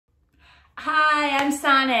Hi, I'm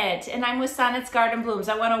Sonnet, and I'm with Sonnet's Garden Blooms.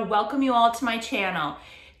 I want to welcome you all to my channel.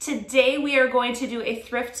 Today we are going to do a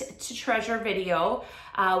thrift to treasure video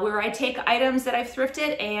where I take items that I've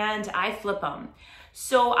thrifted and I flip them.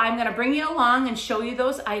 So I'm going to bring you along and show you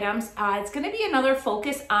those items. It's going to be another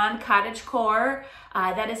focus on cottagecore.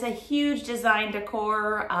 That is a huge design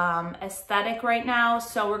decor aesthetic right now.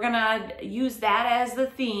 So we're going to use that as the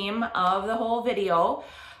theme of the whole video.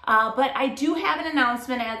 But I do have an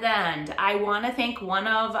announcement at the end. I want to thank one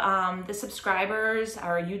of the subscribers,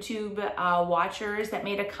 our YouTube watchers that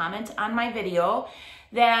made a comment on my video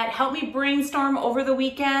that helped me brainstorm over the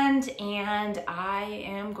weekend, and I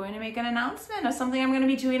am going to make an announcement of something I'm going to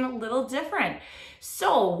be doing a little different.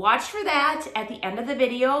 So watch for that at the end of the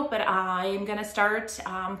video, but I am going to start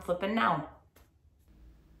flipping now.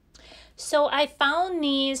 So I found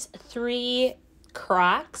these three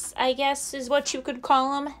Crocs, I guess is what you could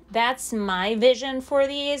call them. That's my vision for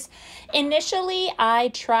these. Initially, I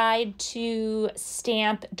tried to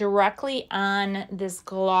stamp directly on this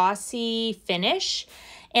glossy finish,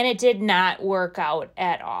 and it did not work out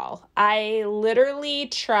at all. I literally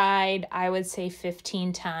tried, I would say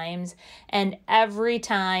 15 times, and every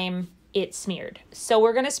time it smeared. So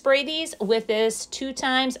we're going to spray these with this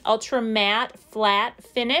 2x Ultra Matte Flat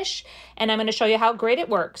Finish, and I'm going to show you how great it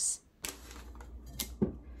works.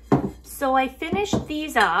 So I finished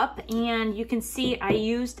these up, and you can see I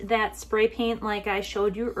used that spray paint like I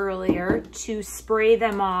showed you earlier to spray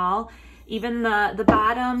them all, even the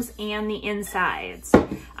bottoms and the insides.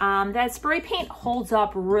 That spray paint holds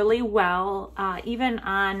up really well, even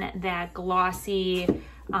on that glossy,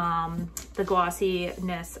 the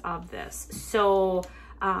glossiness of this. So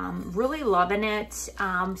really loving it.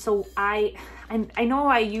 So I know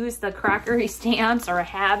I use the crockery stamps, or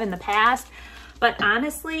have in the past, but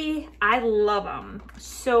honestly, I love them.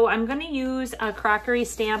 So I'm gonna use a crockery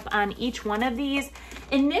stamp on each one of these.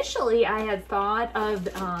 Initially, I had thought of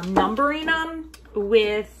numbering them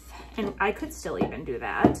with, and I could still even do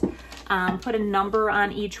that, put a number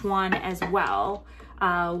on each one as well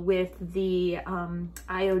with the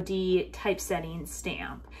IOD typesetting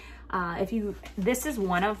stamp. This is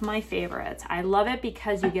one of my favorites. I love it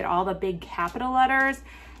because you get all the big capital letters.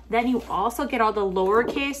 Then you also get all the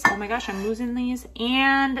lowercase, oh my gosh, I'm losing these,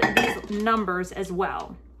 and these numbers as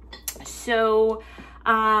well. So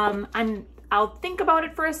I'll think about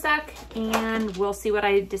it for a sec, and we'll see what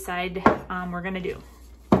I decide we're gonna do.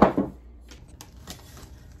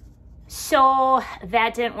 So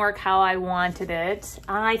that didn't work how I wanted it.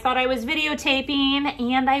 I thought I was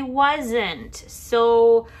videotaping, and I wasn't.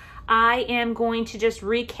 So I am going to just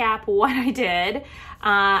recap what I did.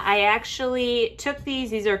 I actually took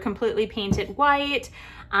these are completely painted white.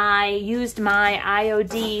 I used my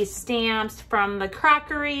IOD stamps from the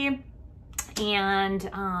crockery,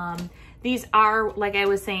 and these are, like I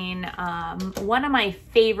was saying, one of my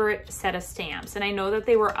favorite set of stamps. And I know that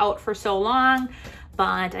they were out for so long,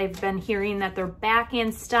 but I've been hearing that they're back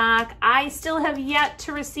in stock. I still have yet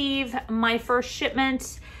to receive my first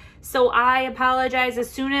shipment, so I apologize. As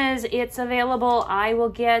soon as it's available, I will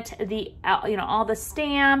get the, all the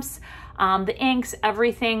stamps, the inks,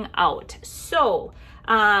 everything out. So,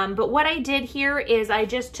 but what I did here is I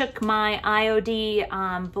just took my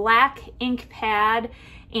IOD black ink pad,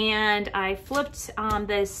 and I flipped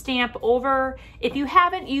the stamp over. If you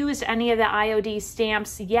haven't used any of the IOD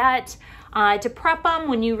stamps yet, to prep them,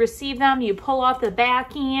 when you receive them, you pull off the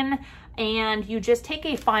backing, and you just take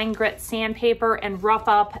a fine grit sandpaper and rough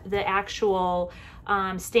up the actual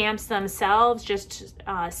stamps themselves. Just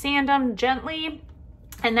sand them gently,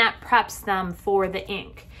 and that preps them for the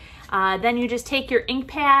ink. Then you just take your ink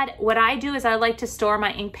pad. What I do is I like to store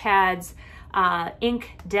my ink pads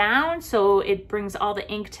ink down, so it brings all the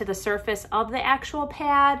ink to the surface of the actual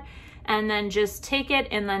pad, and then just take it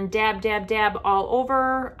and then dab, dab, dab all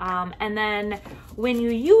over. And then when you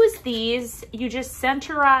use these, you just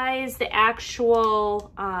centerize the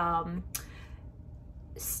actual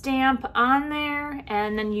stamp on there,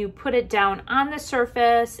 and then you put it down on the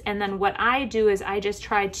surface. And then what I do is I just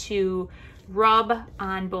try to rub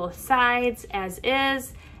on both sides as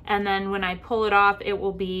is, and then when I pull it off, it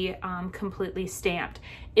will be completely stamped.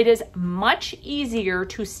 It is much easier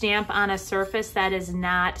to stamp on a surface that is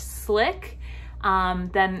not slick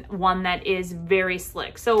than one that is very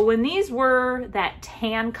slick. So when these were that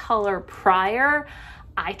tan color prior,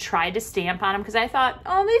 I tried to stamp on them because I thought,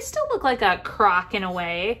 oh, they still look like a crock in a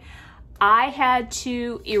way. I had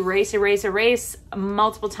to erase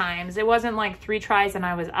multiple times. It wasn't like 3 tries and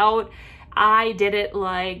I was out. I did it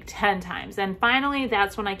like 10 times. And finally,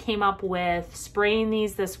 that's when I came up with spraying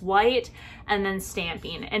these this white and then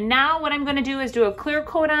stamping. And now what I'm gonna do is do a clear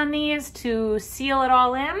coat on these to seal it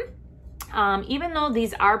all in. Even though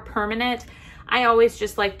these are permanent, I always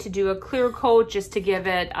just like to do a clear coat just to give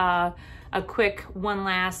it a quick one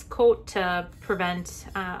last coat to prevent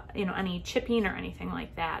you know, any chipping or anything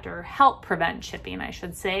like that, or help prevent chipping, I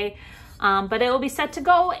should say. But it will be set to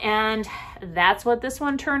go, and that's what this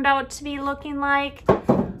one turned out to be looking like.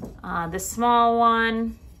 The small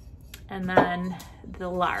one, and then the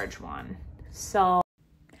large one. So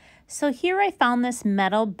here I found this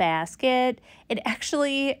metal basket. It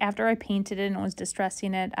actually, after I painted it and was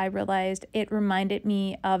distressing it, I realized it reminded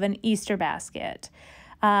me of an Easter basket.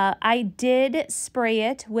 I did spray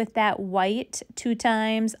it with that white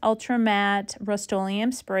 2x Ultra Matte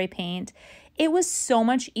Rust-Oleum spray paint. It was so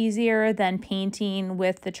much easier than painting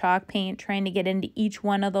with the chalk paint, trying to get into each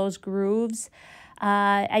one of those grooves.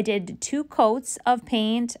 I did 2 coats of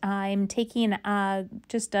paint. I'm taking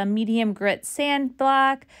just a medium grit sand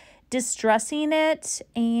block, distressing it,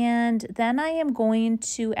 and then I am going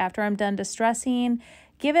to, after I'm done distressing,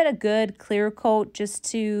 give it a good clear coat just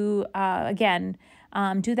to, again,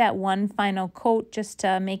 do that one final coat just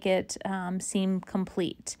to make it seem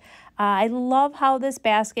complete. I love how this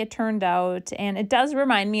basket turned out, and it does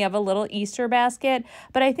remind me of a little Easter basket,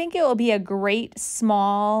 but I think it will be a great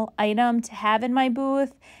small item to have in my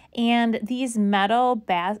booth. And these metal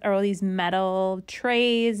these metal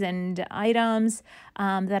trays and items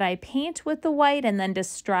that I paint with the white and then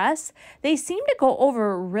distress, they seem to go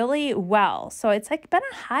over really well. So it's like been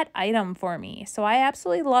a hot item for me. So I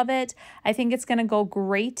absolutely love it. I think it's going to go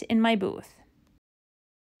great in my booth.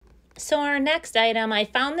 So our next item, I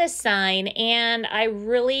found this sign and I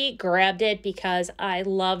really grabbed it because I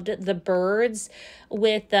loved the birds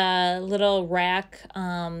with the little rack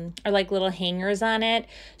or like little hangers on it.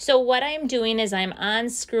 So what I'm doing is I'm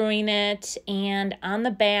unscrewing it, and on the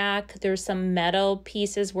back there's some metal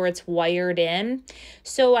pieces where it's wired in.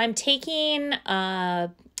 So I'm taking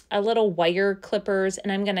a little wire clippers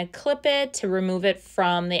and I'm going to clip it to remove it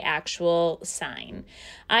from the actual sign.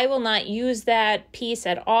 I will not use that piece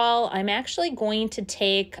at all. I'm actually going to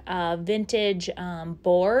take a vintage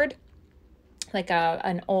board, like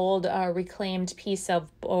an old reclaimed piece of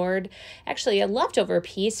board, actually a leftover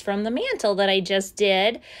piece from the mantle that I just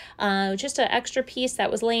did, just an extra piece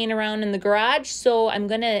that was laying around in the garage. So I'm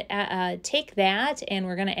going to take that and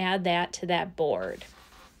we're going to add that to that board.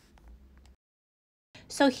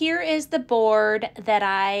 So here is the board that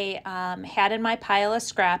I had in my pile of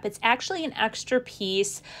scrap. It's actually an extra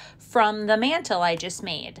piece from the mantle I just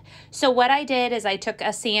made. So what I did is I took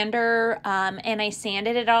a sander and I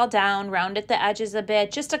sanded it all down, rounded the edges a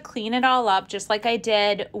bit just to clean it all up, just like I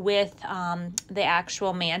did with the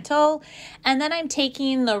actual mantle. And then I'm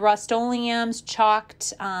taking the Rust-Oleum's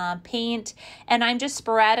chalked paint, and I'm just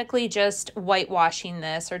sporadically just whitewashing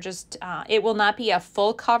this, or just, it will not be a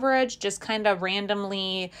full coverage, just kind of randomly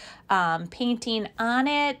painting on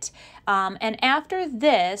it. And after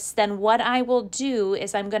this, then what I will do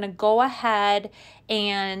is I'm going to go ahead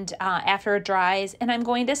and after it dries, and I'm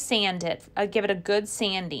going to sand it, give it a good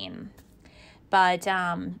sanding. But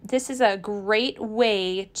this is a great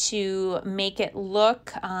way to make it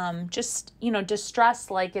look just, you know, distressed,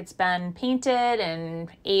 like it's been painted and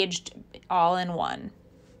aged all in one.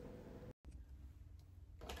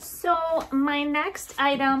 So my next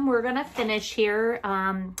item we're going to finish here,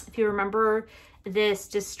 if you remember this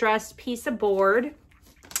distressed piece of board,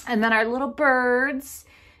 and then our little birds.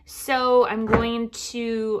 So I'm going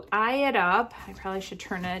to eye it up. I probably should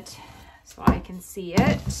turn it so I can see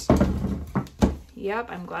it.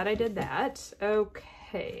 Yep, I'm glad I did that.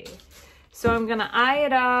 Okay, so I'm going to eye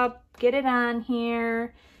it up, get it on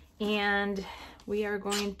here, and we are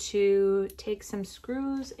going to take some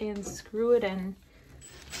screws and screw it in.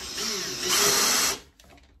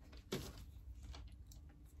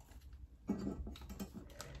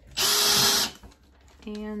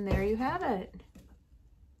 And there you have it.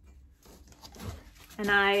 And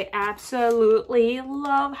I absolutely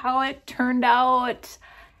love how it turned out.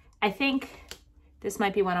 I think this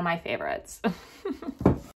might be one of my favorites.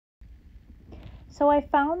 So I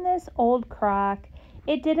found this old crock.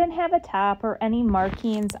 It didn't have a top or any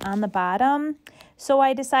markings on the bottom. So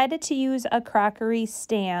I decided to use a crockery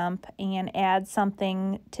stamp and add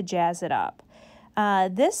something to jazz it up.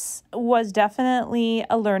 This was definitely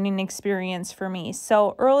a learning experience for me.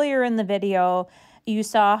 So earlier in the video, you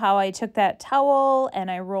saw how I took that towel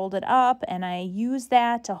and I rolled it up and I used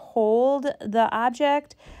that to hold the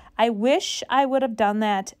object. I wish I would have done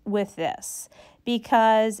that with this.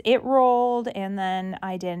 because it rolled and then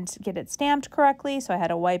I didn't get it stamped correctly, so I had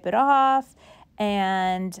to wipe it off.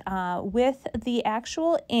 And with the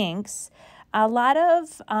actual inks, a lot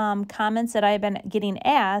of comments that I've been getting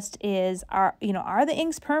asked is, are the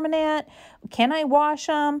inks permanent? Can I wash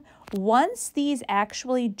them? Once these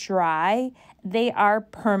actually dry, they are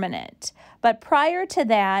permanent. But prior to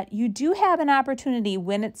that, you do have an opportunity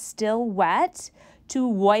when it's still wet to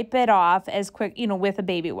wipe it off as quick, with a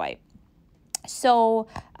baby wipe. So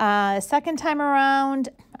second time around,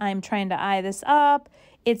 I'm trying to eye this up.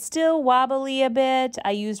 It's still wobbly a bit.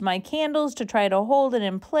 I used my candles to try to hold it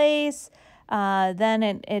in place. Then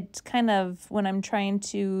it kind of, when I'm trying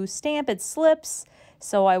to stamp, it slips.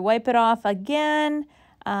 So I wipe it off again.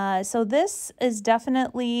 So this is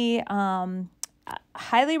definitely,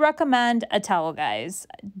 highly recommend a towel, guys.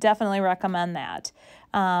 Definitely recommend that.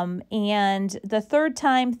 And the third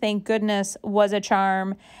time, thank goodness, was a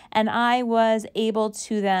charm. And I was able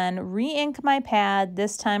to then re-ink my pad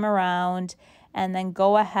this time around and then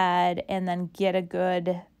go ahead and then get a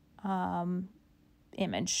good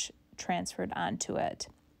image transferred onto it.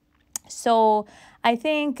 So I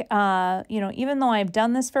think, even though I've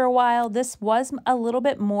done this for a while, this was a little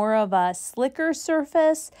bit more of a slicker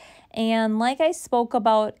surface. And like I spoke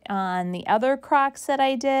about on the other Crocs that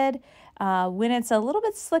I did, when it's a little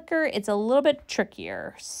bit slicker, it's a little bit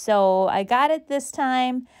trickier. So I got it this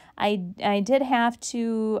time. I did have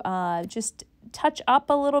to just touch up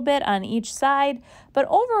a little bit on each side, but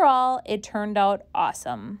overall it turned out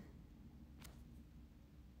awesome.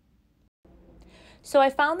 So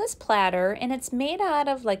I found this platter, and it's made out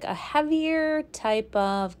of like a heavier type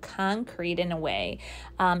of concrete in a way.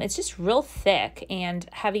 It's just real thick and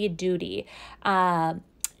heavy duty.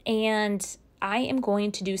 And I am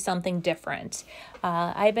going to do something different.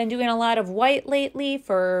 I've been doing a lot of white lately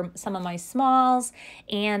for some of my smalls,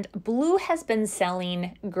 and blue has been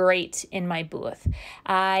selling great in my booth.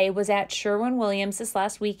 I was at Sherwin-Williams this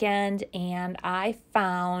last weekend, and I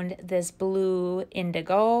found this blue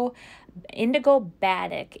indigo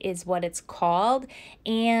Batik is what it's called,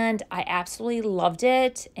 and I absolutely loved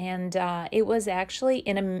it. And it was actually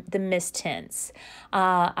in the mist tints.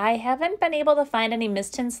 I haven't been able to find any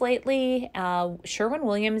mist tints lately.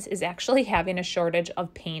 Sherwin-Williams is actually having a shortage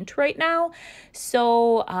of paint right now,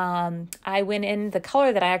 so I went in the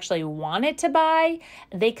color that I actually wanted to buy.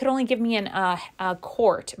 They could only give me a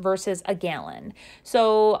quart versus a gallon,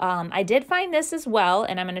 so I did find this as well,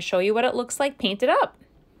 and I'm going to show you what it looks like painted up.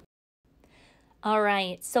 All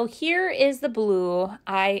right, so here is the blue.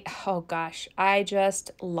 Oh gosh, I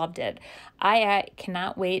just loved it. I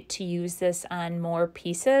cannot wait to use this on more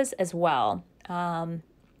pieces as well.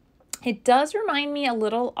 It does remind me a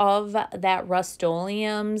little of that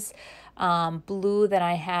Rust-Oleum's blue that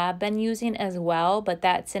I have been using as well, but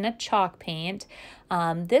that's in a chalk paint.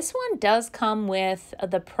 This one does come with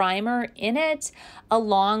the primer in it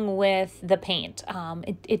along with the paint.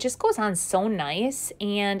 It just goes on so nice,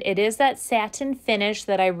 and it is that satin finish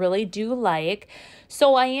that I really do like.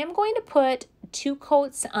 So I am going to put 2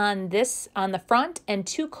 coats on this on the front and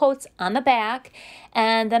 2 coats on the back,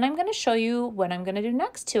 and then I'm going to show you what I'm going to do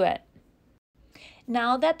next to it.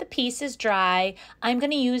 Now that the piece is dry, I'm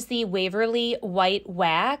going to use the Waverly white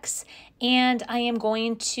wax, and I am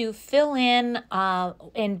going to fill in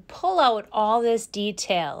and pull out all this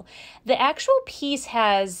detail. The actual piece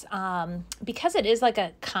has, because it is like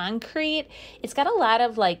a concrete, it's got a lot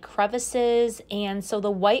of like crevices, and so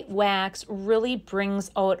the white wax really brings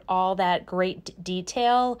out all that great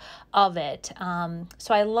detail of it.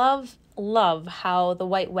 So I love how the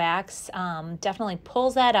white wax definitely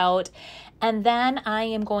pulls that out. And then I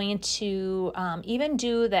am going to even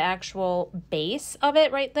do the actual base of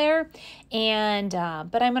it right there. And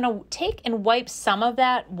but I'm going to take and wipe some of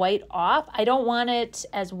that white off. I don't want it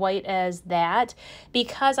as white as that,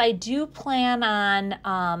 because I do plan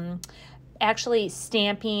on actually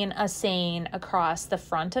stamping a saying across the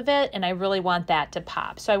front of it, and I really want that to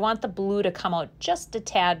pop. So I want the blue to come out just a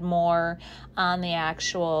tad more on the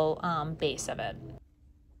actual base of it.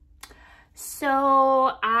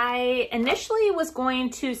 So I initially was going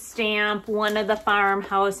to stamp one of the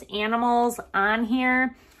Farmhouse animals on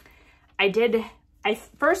here. I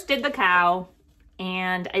first did the cow,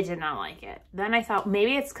 and I did not like it. Then I thought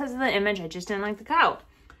maybe it's because of the image, I just didn't like the cow.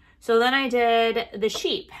 So then I did the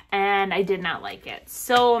sheep, and I did not like it.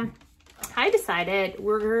 So I decided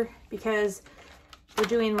because we're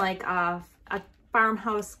doing like a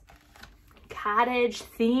farmhouse cottage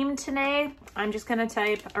theme today, I'm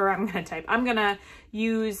gonna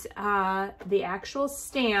use the actual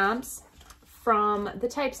stamps from the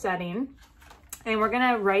typesetting, and we're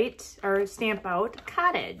gonna write or stamp out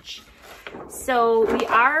cottage. So we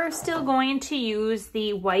are still going to use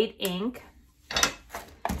the white ink,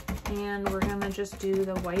 and we're gonna just do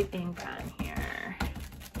the white ink on here.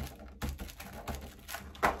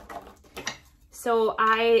 So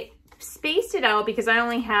I spaced it out because I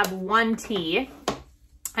only have one T.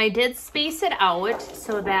 I did space it out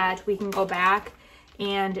so that we can go back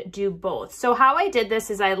and do both. So how I did this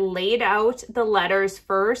is I laid out the letters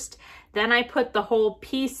first, then I put the whole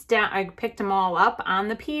piece down. I picked them all up on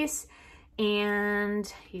the piece,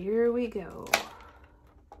 and here we go.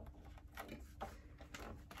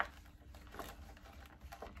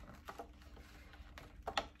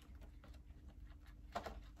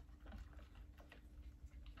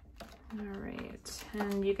 All right,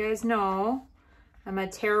 and you guys know I'm a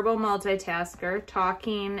terrible multitasker.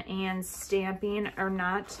 Talking and stamping are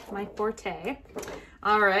not my forte.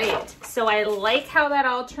 All right, so I like how that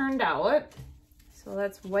all turned out. So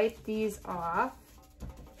let's wipe these off.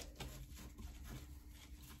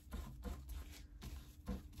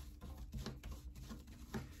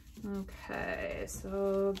 Okay,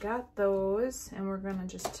 so got those, and we're gonna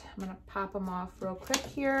just, I'm gonna pop them off real quick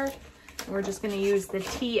here. We're just gonna use the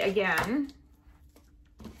T again.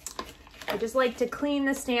 I just like to clean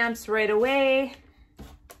the stamps right away.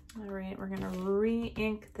 All right, we're gonna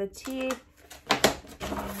re-ink the T.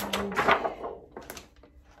 And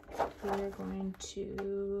we're going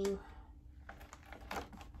to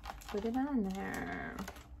put it on there.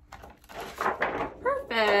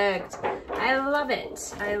 Perfect. I love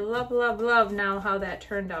it. I love, love, love now how that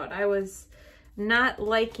turned out. I was not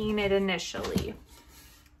liking it initially,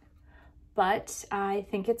 but I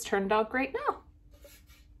think it's turned out great now.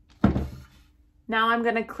 Now I'm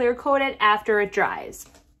going to clear coat it after it dries.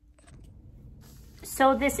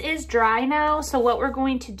 So this is dry now. So what we're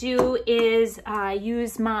going to do is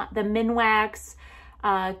use the Minwax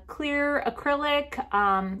clear acrylic,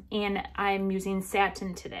 and I'm using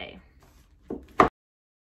satin today.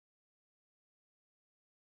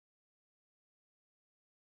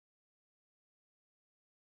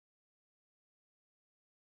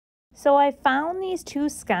 So I found these two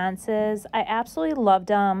sconces. I absolutely loved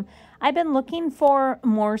them. I've been looking for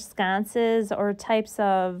more sconces or types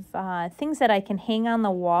of things that I can hang on the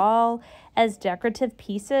wall as decorative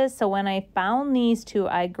pieces. So when I found these two,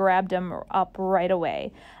 I grabbed them up right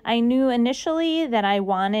away. I knew initially that I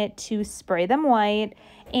wanted to spray them white,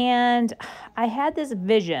 and I had this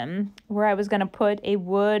vision where I was going to put a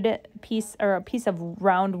wood piece or a piece of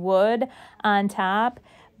round wood on top.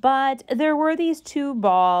 But there were these two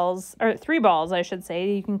balls, or three balls, I should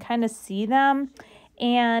say. You can kind of see them.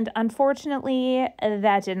 And unfortunately,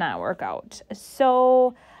 that did not work out.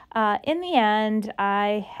 So in the end,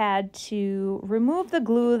 I had to remove the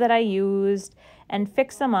glue that I used and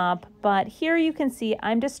fix them up. But here you can see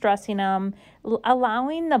I'm distressing them,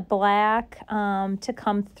 allowing the black to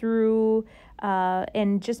come through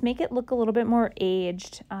and just make it look a little bit more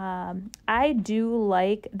aged. I do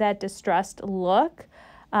like that distressed look.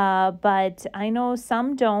 But I know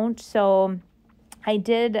some don't, so I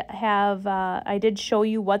did show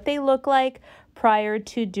you what they look like prior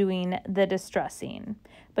to doing the distressing.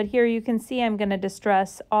 But here you can see I'm going to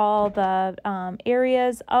distress all the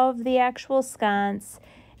areas of the actual sconce,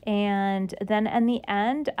 and then in the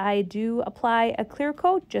end I do apply a clear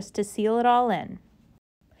coat just to seal it all in.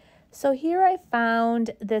 So here I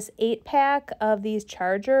found this 8-pack of these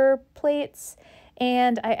charger plates,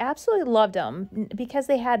 and I absolutely loved them because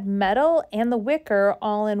they had metal and the wicker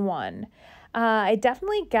all in one. I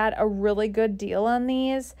definitely got a really good deal on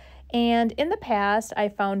these. And in the past, I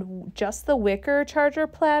found just the wicker charger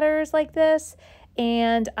platters like this,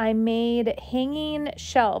 and I made hanging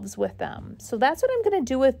shelves with them. So that's what I'm going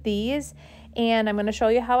to do with these, and I'm going to show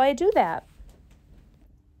you how I do that.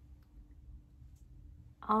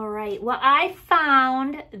 All right, well, I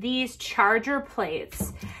found these charger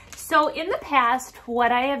plates. So in the past,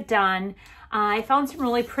 what I have done, I found some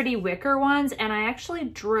really pretty wicker ones, and I actually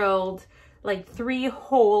drilled like 3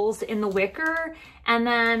 holes in the wicker, and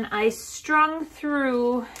then I strung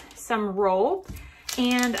through some rope,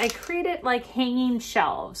 and I created like hanging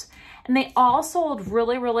shelves. And they all sold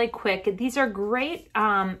really, really quick. These are great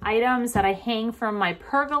items that I hang from my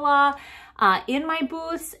pergola in my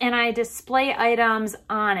booths, and I display items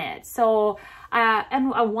on it. So and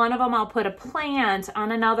one of them I'll put a plant,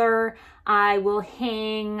 on another I will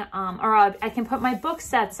hang, or I can put my book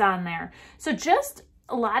sets on there. So just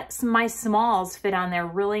a lot, my smalls fit on there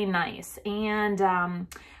really nice. And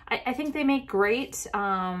I think they make great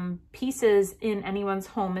pieces in anyone's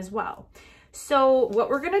home as well. So what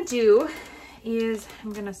we're gonna do is,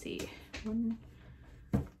 I'm gonna see, 1,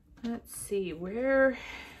 let's see, where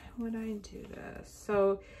would I do this?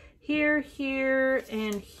 So here, here,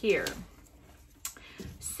 and here.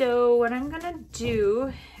 So what I'm gonna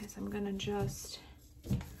do is I'm gonna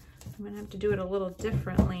have to do it a little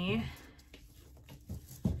differently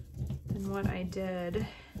than what I did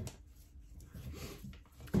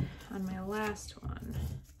on my last one.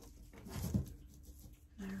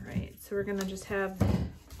 All right, so we're gonna just have,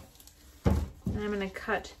 I'm gonna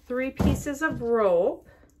cut 3 pieces of rope.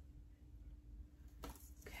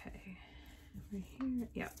 Okay, over here,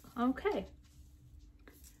 yep, okay.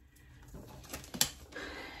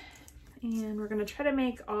 And we're gonna try to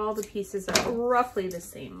make all the pieces roughly the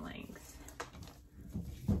same length.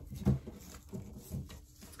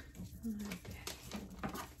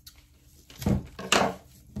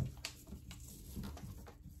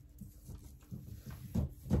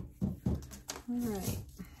 All right.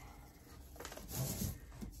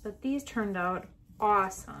 But these turned out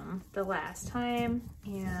awesome the last time,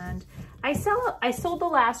 and I sold the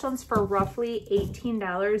last ones for roughly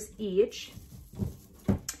 $18 each.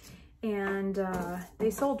 And they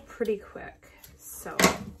sold pretty quick, so.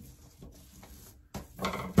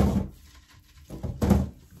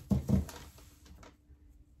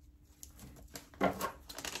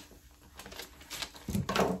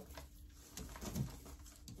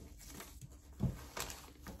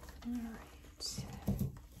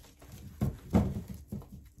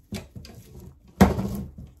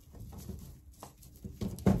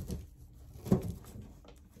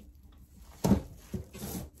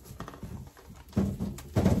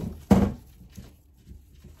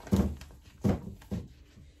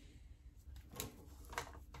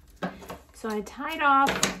 So I tied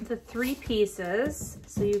off the 3 pieces,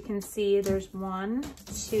 so you can see there's 1,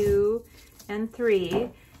 2, and 3.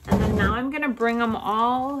 And then now I'm gonna bring them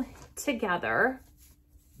all together.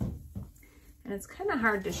 And it's kind of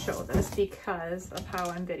hard to show this because of how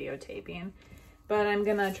I'm videotaping, but I'm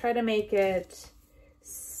gonna try to make it,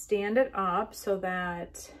 stand it up so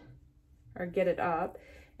that, or get it up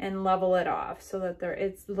and level it off so that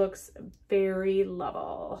it looks very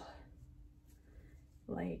level.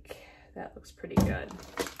 Like, that looks pretty good.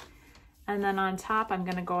 And then on top, I'm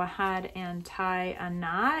gonna go ahead and tie a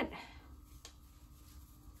knot.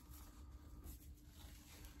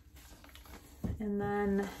 And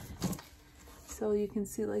then, so you can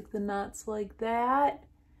see like the knots like that,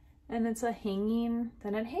 and it's a hanging,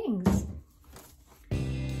 then it hangs.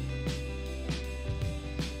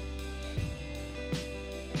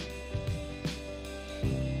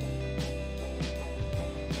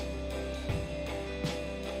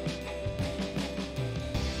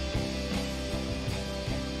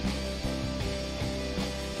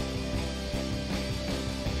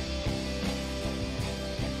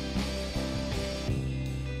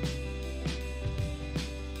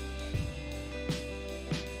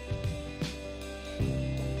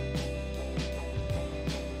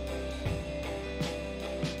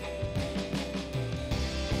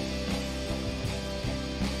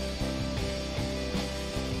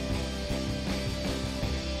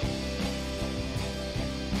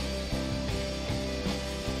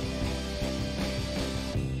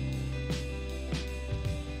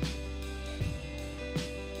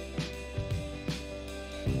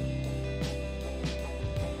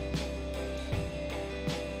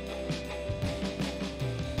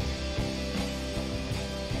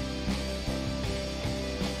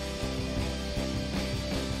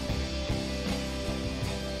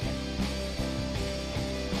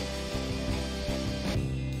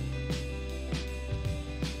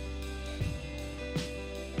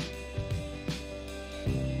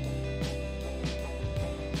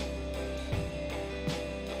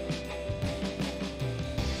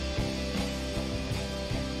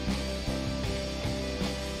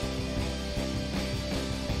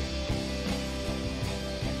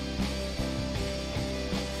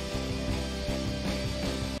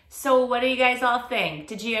 So what do you guys all think?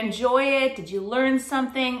 Did you enjoy it? Did you learn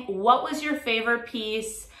something? What was your favorite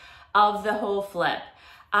piece of the whole flip?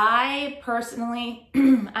 I personally,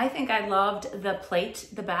 I think I loved the plate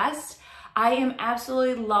the best. I am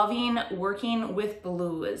absolutely loving working with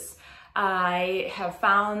blues. I have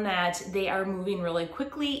found that they are moving really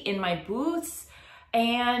quickly in my booths,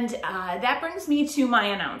 and that brings me to my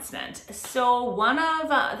announcement. So one of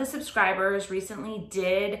the subscribers recently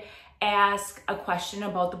did ask a question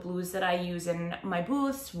about the blues that I use in my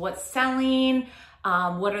booths. What's selling?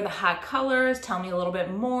 What are the hot colors? Tell me a little bit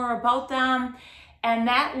more about them. And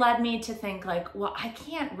that led me to think like, well, I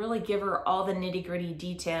can't really give her all the nitty-gritty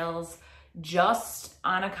details just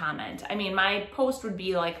on a comment. I mean, my post would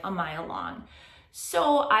be like a mile long.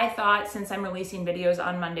 So I thought, since I'm releasing videos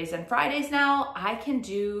on Mondays and Fridays now, I can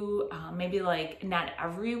do maybe like not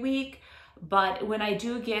every week, but when I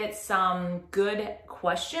do get some good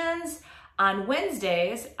questions on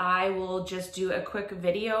Wednesdays, I will just do a quick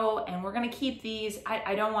video, and we're gonna keep these.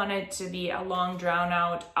 I don't want it to be a long drawn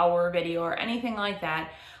out hour video or anything like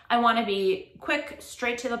that. I wanna be quick,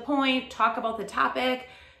 straight to the point, talk about the topic.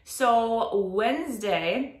 So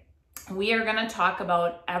Wednesday, we are gonna talk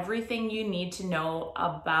about everything you need to know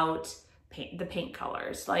about the paint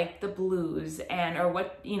colors, like the blues or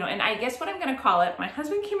what, and I guess what I'm gonna call it, my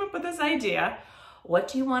husband came up with this idea, what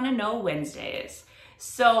do you wanna know Wednesdays?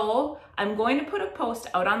 So I'm going to put a post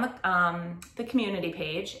out on the community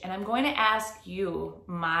page, and I'm going to ask you,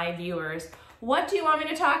 my viewers, what do you want me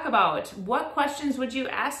to talk about? What questions would you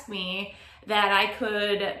ask me that I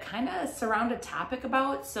could kind of surround a topic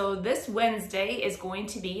about? So this Wednesday is going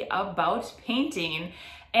to be about painting,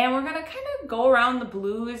 and we're gonna kind of go around the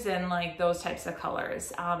blues and like those types of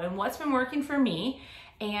colors and what's been working for me,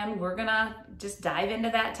 and we're gonna just dive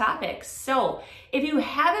into that topic. So if you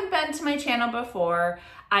haven't been to my channel before,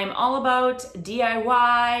 I'm all about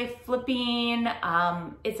DIY, flipping.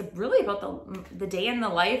 It's really about the day in the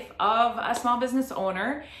life of a small business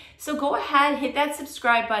owner. So go ahead, hit that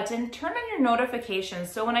subscribe button, turn on your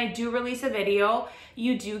notifications. So when I do release a video,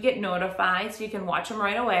 you do get notified so you can watch them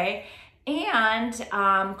right away. And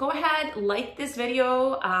go ahead, like this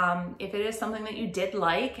video if it is something that you did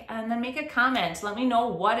like, and then make a comment. Let me know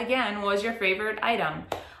what, again, was your favorite item.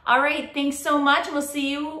 All right, thanks so much. We'll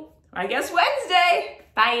see you, I guess, Wednesday.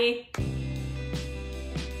 Bye.